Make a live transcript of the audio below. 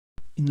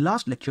In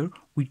last lecture,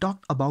 we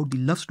talked about the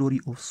love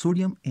story of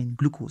sodium and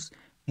glucose,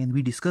 and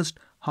we discussed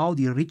how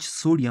the rich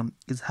sodium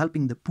is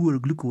helping the poor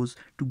glucose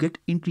to get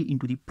entry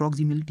into the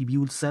proximal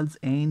tubule cells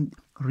and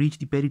reach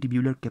the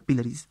peritubular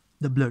capillaries,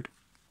 the blood.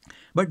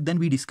 But then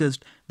we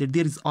discussed that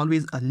there is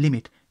always a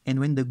limit, and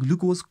when the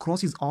glucose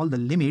crosses all the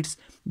limits,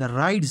 the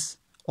rides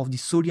of the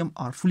sodium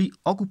are fully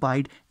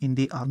occupied and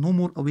they are no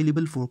more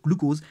available for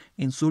glucose,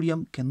 and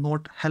sodium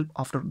cannot help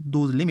after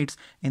those limits,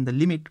 and the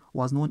limit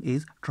was known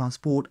as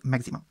transport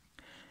maximum.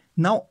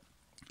 Now,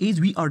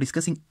 as we are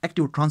discussing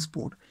active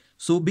transport,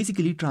 so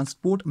basically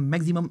transport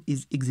maximum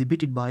is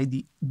exhibited by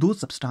those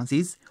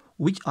substances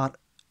which are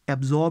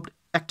absorbed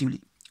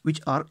actively,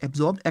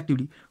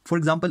 For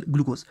example,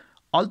 glucose.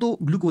 Although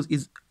glucose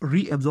is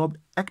reabsorbed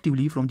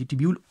actively from the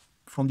tubule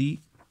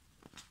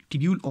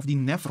of the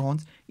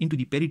nephrons into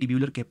the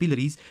peritubular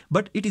capillaries,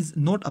 but it is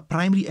not a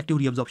primary active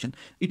reabsorption.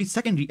 It is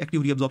secondary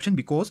active reabsorption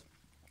because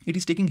it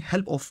is taking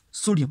help of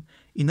sodium.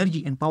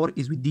 Energy and power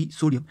is with the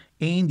sodium,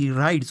 and the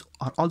rides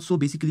are also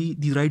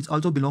these rides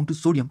also belong to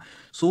sodium.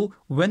 So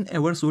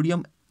whenever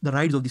the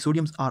rides of the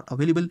sodiums are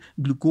available,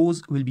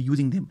 glucose will be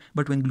using them.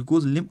 But when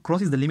glucose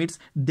crosses the limits,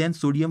 then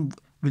sodium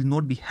will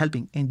not be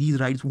helping, and these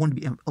rides won't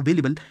be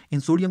available,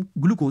 and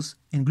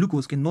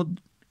glucose cannot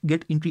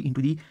get entry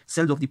into the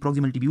cells of the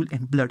proximal tubule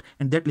and blood,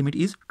 and that limit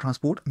is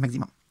transport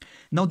maximum.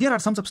 Now, there are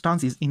some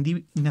substances in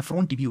the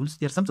nephron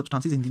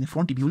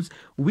tubules.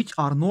 Which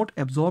are not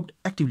absorbed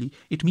actively.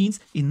 It means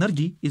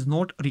energy is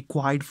not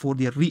required for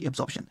their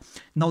reabsorption.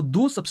 Now,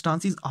 those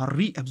substances are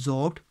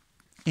reabsorbed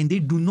and they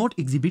do not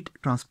exhibit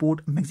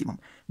transport maximum.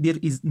 There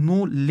is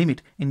no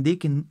limit and they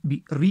can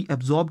be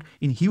reabsorbed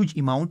in huge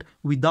amount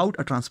without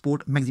a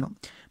transport maximum.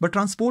 But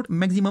transport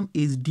maximum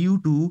is due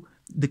to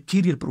the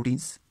carrier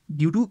proteins. And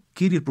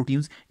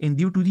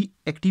due to the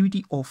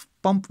activity of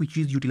pump which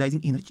is utilizing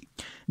energy.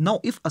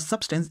 Now, if a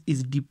substance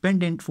is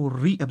dependent for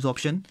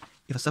reabsorption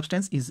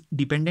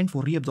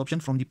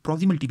from the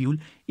proximal tubule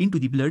into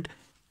the blood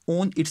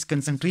on its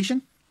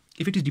concentration,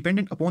 if it is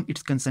dependent upon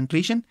its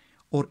concentration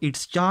or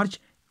its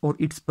charge or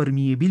its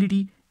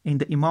permeability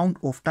and the amount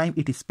of time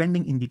it is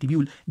spending in the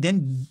tubule,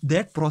 then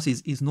that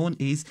process is known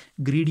as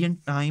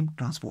gradient time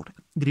transport.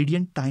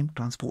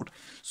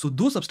 So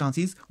those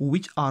substances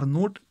which are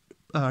not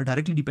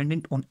directly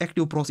dependent on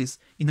active process,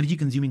 energy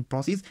consuming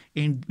process,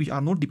 and which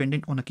are not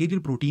dependent on a carrier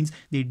proteins,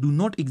 they do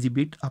not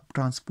exhibit a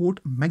transport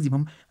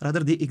maximum, rather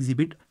they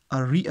exhibit a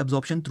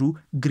reabsorption through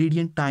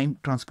gradient time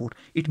transport.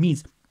 It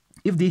means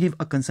if they have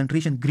a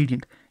concentration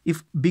gradient,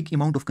 if big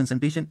amount of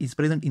concentration is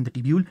present in the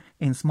tubule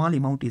and small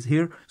amount is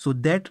here, so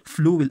that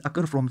flow will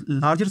occur from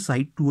larger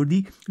side toward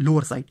the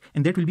lower side,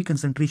 and that will be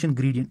concentration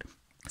gradient.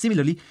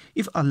 Similarly,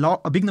 if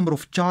a big number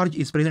of charge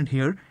is present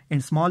here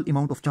and small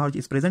amount of charge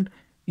is present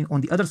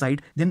on the other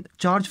side, then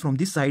charge from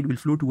this side will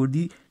flow toward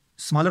the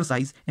smaller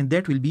size, and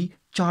that will be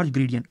charge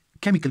gradient,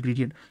 chemical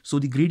gradient. So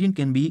the gradient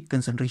can be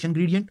concentration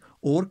gradient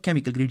or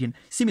chemical gradient.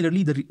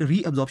 Similarly, the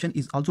reabsorption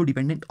is also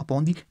dependent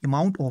upon the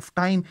amount of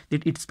time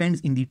that it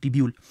spends in the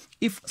tubule.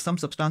 If some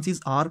substances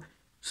are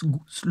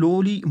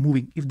slowly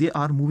moving, if they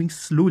are moving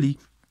slowly,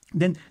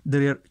 then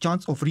their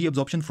chance of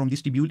reabsorption from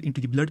this tubule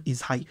into the blood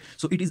is high.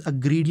 So it is a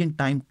gradient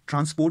time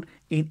transport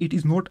and it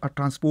is not a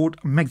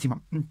transport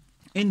maximum.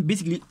 And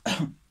basically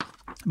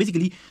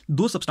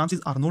those substances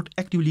are not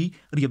actively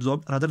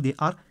reabsorbed, rather they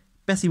are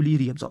passively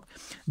reabsorbed.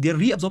 Their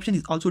reabsorption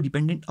is also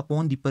dependent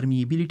upon the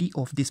permeability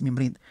of this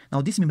membrane.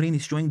 Now this membrane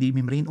is showing the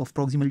membrane of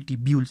proximal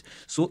tubules.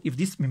 So if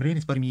this membrane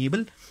is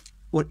permeable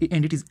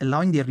and it is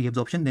allowing their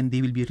reabsorption, then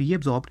they will be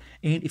reabsorbed,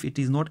 and if it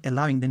is not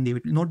allowing, then they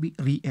will not be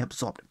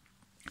reabsorbed.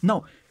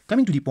 Now,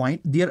 coming to the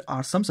point, there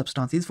are some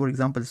substances, for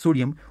example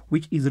sodium,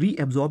 which is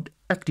reabsorbed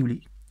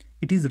actively.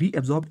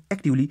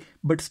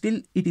 But still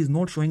it is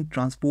not showing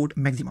transport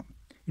maximum.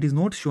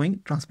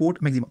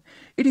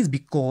 It is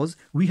because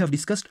we have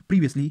discussed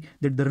previously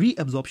that the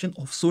reabsorption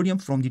of sodium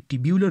from the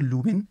tubular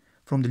lumen,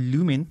 from the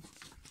lumen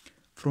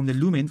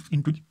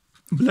into the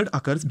blood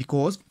occurs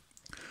because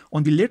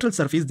on the lateral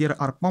surface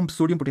there are pumps,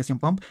 sodium-potassium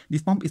pump.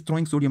 This pump is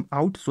throwing sodium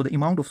out, so the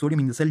amount of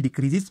sodium in the cell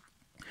decreases.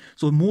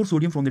 So more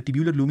sodium from the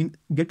tubular lumen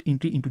get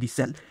entry into the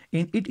cell,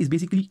 and it is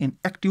basically an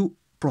active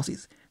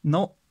process.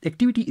 Now,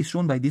 activity is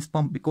shown by this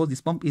pump because this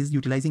pump is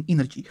utilizing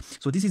energy.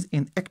 So this is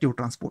an active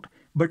transport.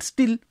 But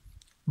still,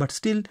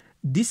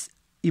 this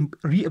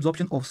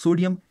reabsorption of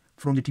sodium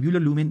from the tubular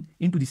lumen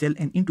into the cell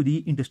and into the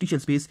interstitial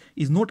space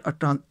is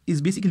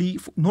basically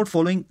not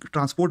following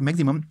transport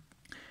maximum.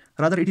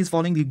 Rather, it is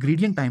following the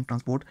gradient time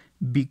transport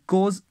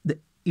because the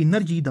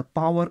energy, the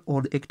power,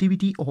 or the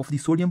activity of the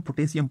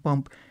sodium-potassium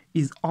pump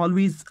is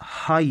always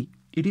high.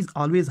 It is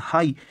always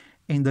high,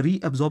 and the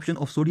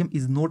reabsorption of sodium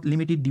is not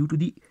limited due to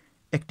the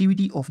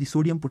activity of the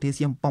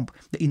sodium-potassium pump.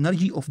 The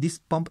energy of this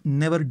pump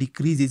never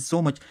decreases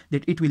so much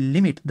that it will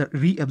limit the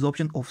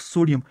reabsorption of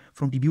sodium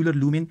from tubular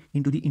lumen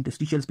into the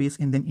interstitial space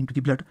and then into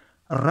the blood.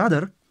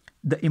 Rather,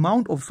 the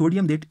amount of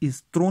sodium that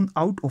is thrown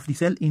out of the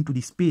cell into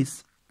the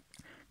space,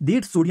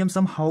 that sodium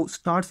somehow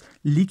starts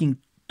leaking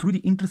through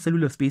the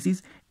intercellular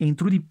spaces and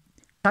through the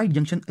tight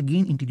junction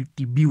again into the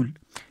tubule.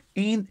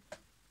 And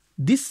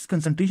this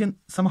concentration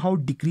somehow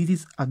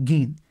decreases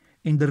again,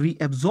 and the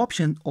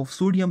reabsorption of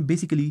sodium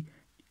basically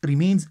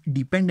remains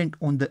dependent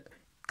on the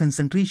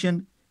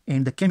concentration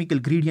and the chemical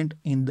gradient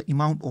and the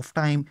amount of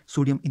time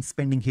sodium is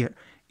spending here,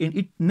 and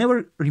it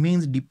never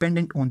remains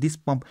dependent on this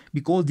pump,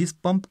 because this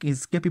pump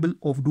is capable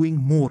of doing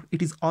more.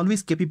 It is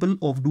always capable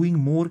of doing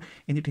more,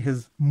 and it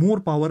has more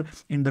power,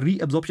 and the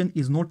reabsorption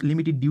is not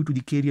limited due to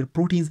the carrier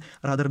proteins.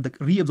 Rather, the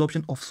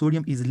reabsorption of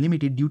sodium is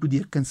limited due to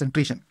their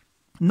concentration.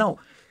 Now,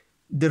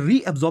 the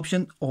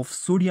reabsorption of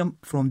sodium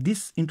from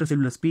this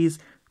intracellular space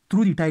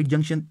through the tight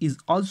junction is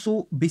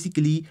also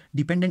basically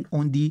dependent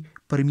on the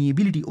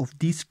permeability of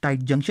these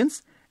tight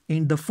junctions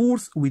and the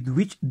force with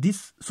which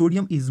this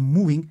sodium is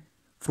moving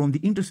from the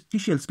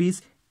interstitial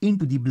space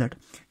into the blood.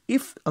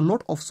 If a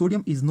lot of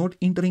sodium is not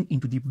entering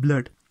into the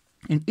blood,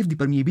 and if the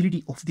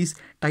permeability of this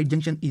tight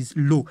junction is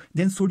low,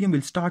 then sodium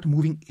will start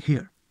moving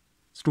here.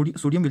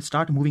 Sodium will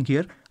start moving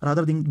here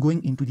rather than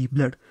going into the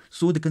blood.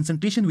 So the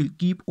concentration will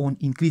keep on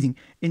increasing,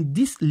 and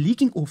this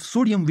leaking of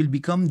sodium will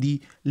become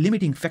the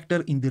limiting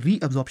factor in the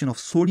reabsorption of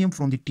sodium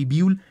from the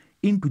tubule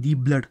into the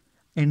blood,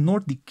 and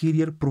not the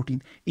carrier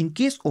protein. In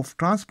case of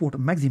transport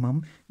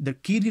maximum, the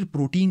carrier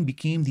protein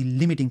became the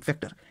limiting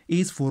factor,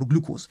 as for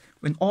glucose.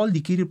 When all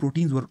the carrier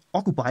proteins were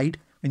occupied,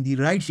 when the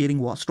ride sharing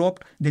was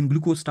stopped, then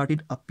glucose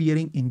started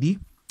appearing in the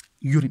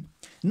urine.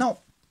 Now,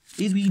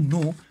 as we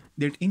know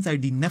that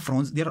inside the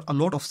nephrons, there are a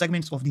lot of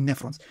segments of the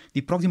nephrons: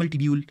 the proximal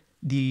tubule,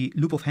 the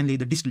loop of Henle,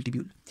 the distal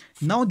tubule.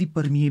 Now, the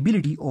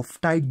permeability of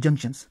tight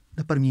junctions,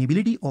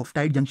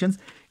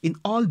 in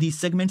all these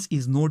segments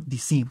is not the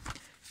same.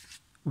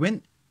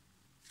 When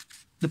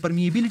the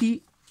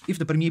permeability, if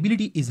the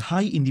permeability is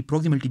high in the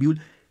proximal tubule,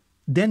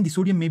 then the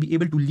sodium may be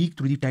able to leak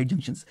through the tight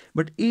junctions.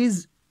 But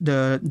as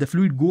the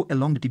fluid go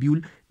along the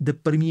tubule, the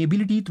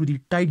permeability through the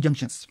tight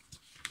junctions,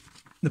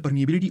 the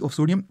permeability of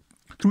sodium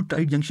through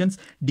tight junctions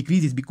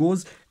decreases,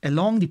 because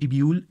along the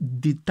tubule,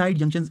 the tight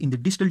junctions in the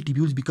distal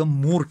tubules become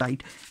more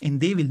tight,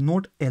 and they will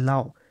not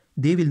allow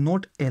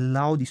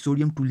the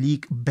sodium to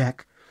leak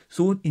back.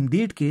 So in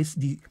that case,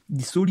 the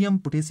sodium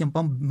potassium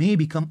pump may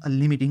become a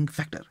limiting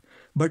factor.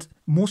 But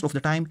most of the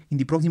time in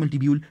the proximal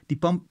tubule, the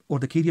pump or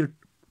the carrier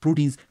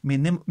proteins may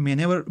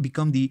never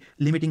become the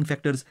limiting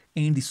factors,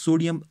 and the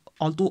sodium,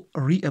 although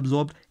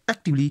reabsorbed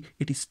actively,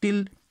 it is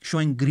still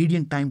showing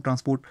gradient time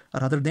transport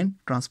rather than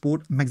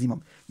transport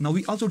maximum. Now,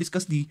 we also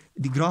discussed the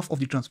graph of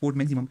the transport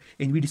maximum,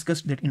 and we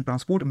discussed that in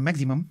transport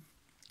maximum,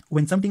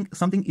 when something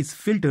is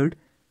filtered,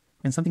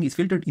 in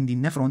the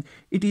nephron,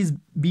 it is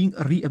being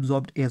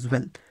reabsorbed as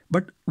well,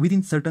 but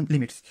within certain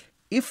limits.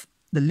 If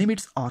the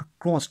limits are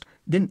crossed,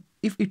 then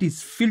if it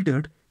is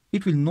filtered,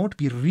 it will not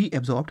be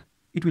reabsorbed.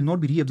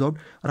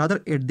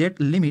 Rather, at that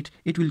limit,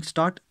 it will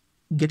start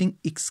getting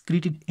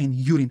excreted in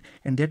urine,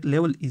 and that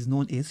level is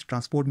known as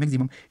transport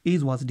maximum,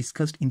 as was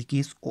discussed in the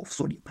case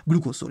of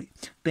glucose.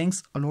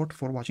 Thanks a lot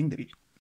for watching the video.